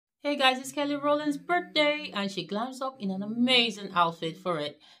Hey guys, it's Kelly Rowland's birthday and she glams up in an amazing outfit for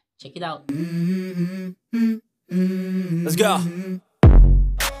it. Check it out. Let's go.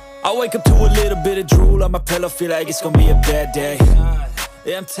 I wake up to a little bit of drool on my pillow, feel like it's gonna be a bad day.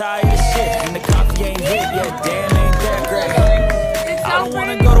 Yeah, I'm tired of shit and the coffee ain't hit yet, damn ain't that great. I don't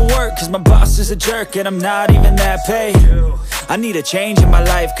wanna go to work cause my boss is a jerk and I'm not even that paid. I need a change in my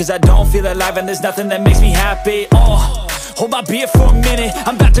life cause I don't feel alive and there's nothing that makes me happy. Hold my beer for a minute,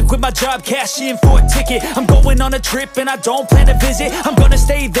 I'm about to quit my job, cash in for a ticket. I'm going on a trip and I don't plan to visit. I'm gonna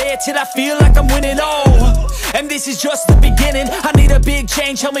stay there till I feel like I'm winning, and this is just the beginning. I need a big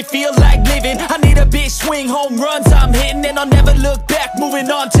change, help me feel like living. I need a big swing, home runs I'm hitting, and I'll never look back,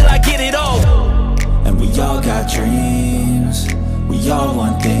 moving on till I get it all. And we all got dreams, we all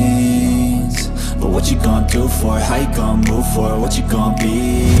want things, but what you gonna do for it? How you gonna move for it? What you gonna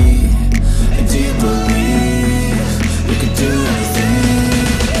be? And do you believe you can do anything?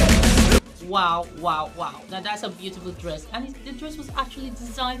 Wow, wow, wow. Now that's a beautiful dress. And the dress was actually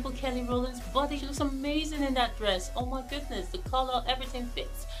designed for Kelly Rowland's body. She looks amazing in that dress. Oh my goodness, the color, everything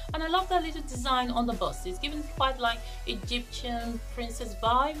fits. And I love that little design on the bust. It's giving quite like Egyptian princess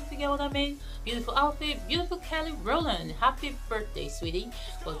vibe, if you get what I mean. Beautiful outfit, beautiful Kelly Rowland. Happy birthday, sweetie.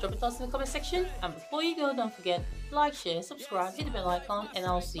 Well, drop your thoughts in the comment section. And before you go, don't forget, like, share, subscribe, hit the bell icon, and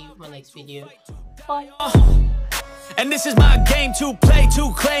I'll see you in my next video. Bye. And this is my game to play,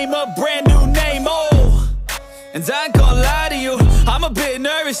 to claim a brand new name, and I ain't gonna lie to you, I'm a bit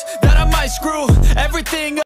nervous that I might screw everything up.